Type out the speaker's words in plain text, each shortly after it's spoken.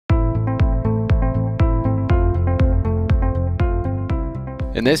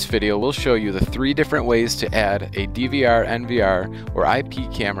In this video, we'll show you the 3 different ways to add a DVR, NVR, or IP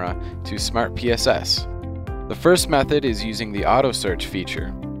camera to Smart PSS. The first method is using the auto search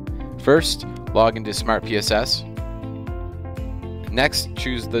feature. First, log into Smart PSS. Next,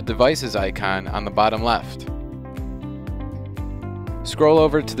 choose the devices icon on the bottom left. Scroll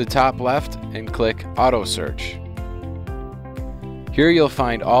over to the top left and click Auto Search. Here you'll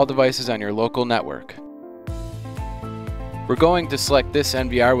find all devices on your local network. We're going to select this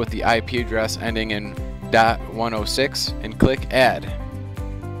NVR with the IP address ending in .106 and click Add.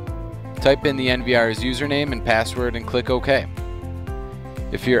 Type in the NVR's username and password and click OK.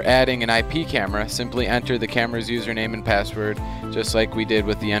 If you're adding an IP camera, simply enter the camera's username and password just like we did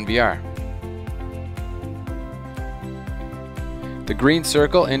with the NVR. The green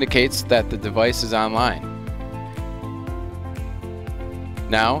circle indicates that the device is online.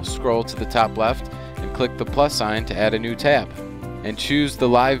 Now scroll to the top left and click the plus sign to add a new tab, and choose the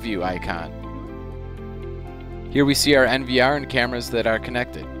Live View icon. Here we see our NVR and cameras that are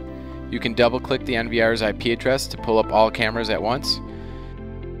connected. You can double-click the NVR's IP address to pull up all cameras at once.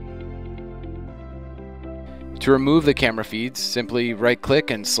 To remove the camera feeds, simply right-click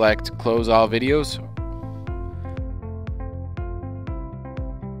and select Close All Videos.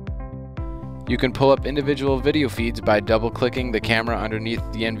 You can pull up individual video feeds by double-clicking the camera underneath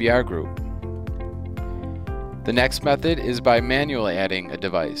the NVR group. The next method is by manually adding a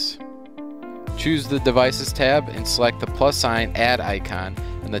device. Choose the Devices tab and select the plus sign Add icon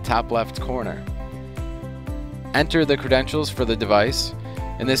in the top left corner. Enter the credentials for the device.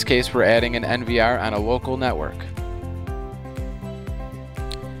 In this case, we're adding an NVR on a local network.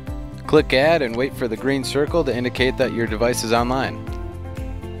 Click Add and wait for the green circle to indicate that your device is online.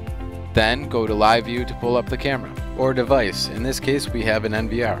 Then go to Live View to pull up the camera or device. In this case, we have an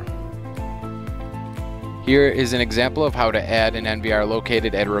NVR. Here is an example of how to add an NVR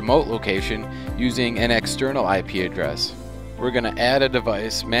located at a remote location using an external IP address. We're going to add a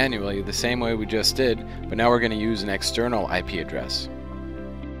device manually the same way we just did, but now we're going to use an external IP address.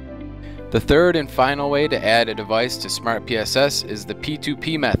 The third and final way to add a device to Smart PSS is the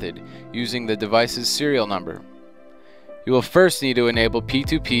P2P method using the device's serial number. You will first need to enable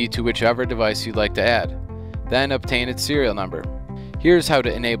P2P to whichever device you'd like to add, then obtain its serial number. Here's how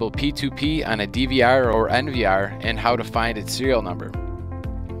to enable P2P on a DVR or NVR and how to find its serial number.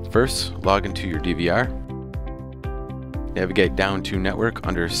 First, log into your DVR. Navigate down to Network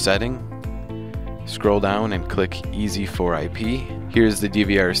under Setting. Scroll down and click Easy for IP. Here's the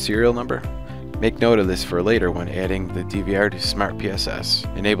DVR serial number. Make note of this for later when adding the DVR to Smart PSS.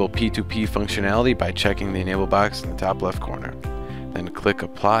 Enable P2P functionality by checking the Enable box in the top left corner. Then click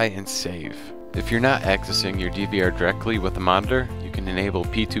Apply and Save. If you're not accessing your DVR directly with a monitor, you can enable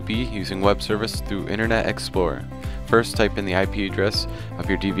P2P using web service through Internet Explorer. First, type in the IP address of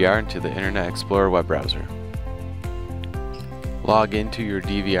your DVR into the Internet Explorer web browser. Log into your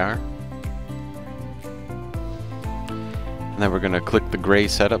DVR. And then we're going to click the gray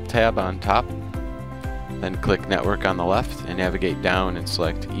Setup tab on top. Then click Network on the left and navigate down and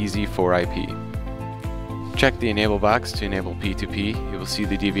select Easy for IP. Check the Enable box to enable P2P. You will see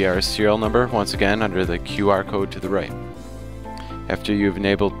the DVR's serial number once again under the QR code to the right. After you've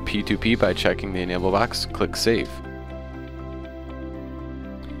enabled P2P by checking the Enable box, click Save.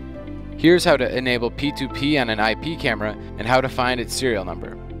 Here's how to enable P2P on an IP camera and how to find its serial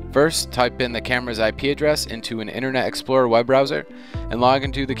number. First, type in the camera's IP address into an Internet Explorer web browser and log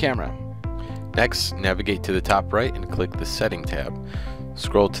into the camera. Next, navigate to the top right and click the Setting tab.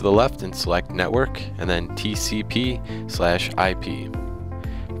 Scroll to the left and select Network and then TCP/IP.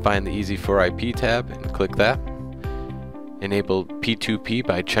 Find the Easy for IP tab and click that. Enable P2P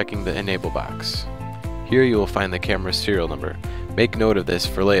by checking the Enable box. Here you will find the camera's serial number. Make note of this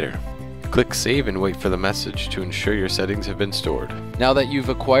for later. Click Save and wait for the message to ensure your settings have been stored. Now that you've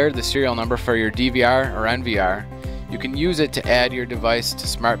acquired the serial number for your DVR or NVR, you can use it to add your device to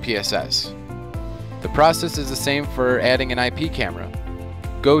Smart PSS. The process is the same for adding an IP camera.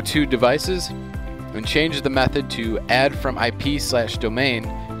 Go to Devices and change the method to Add from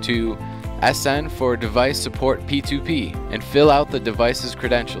IP/domain to SN for Device Support P2P and fill out the device's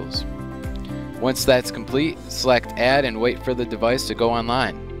credentials. Once that's complete, select Add and wait for the device to go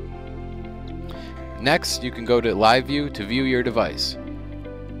online. Next, you can go to Live View to view your device.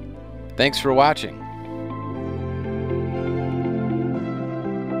 Thanks for watching.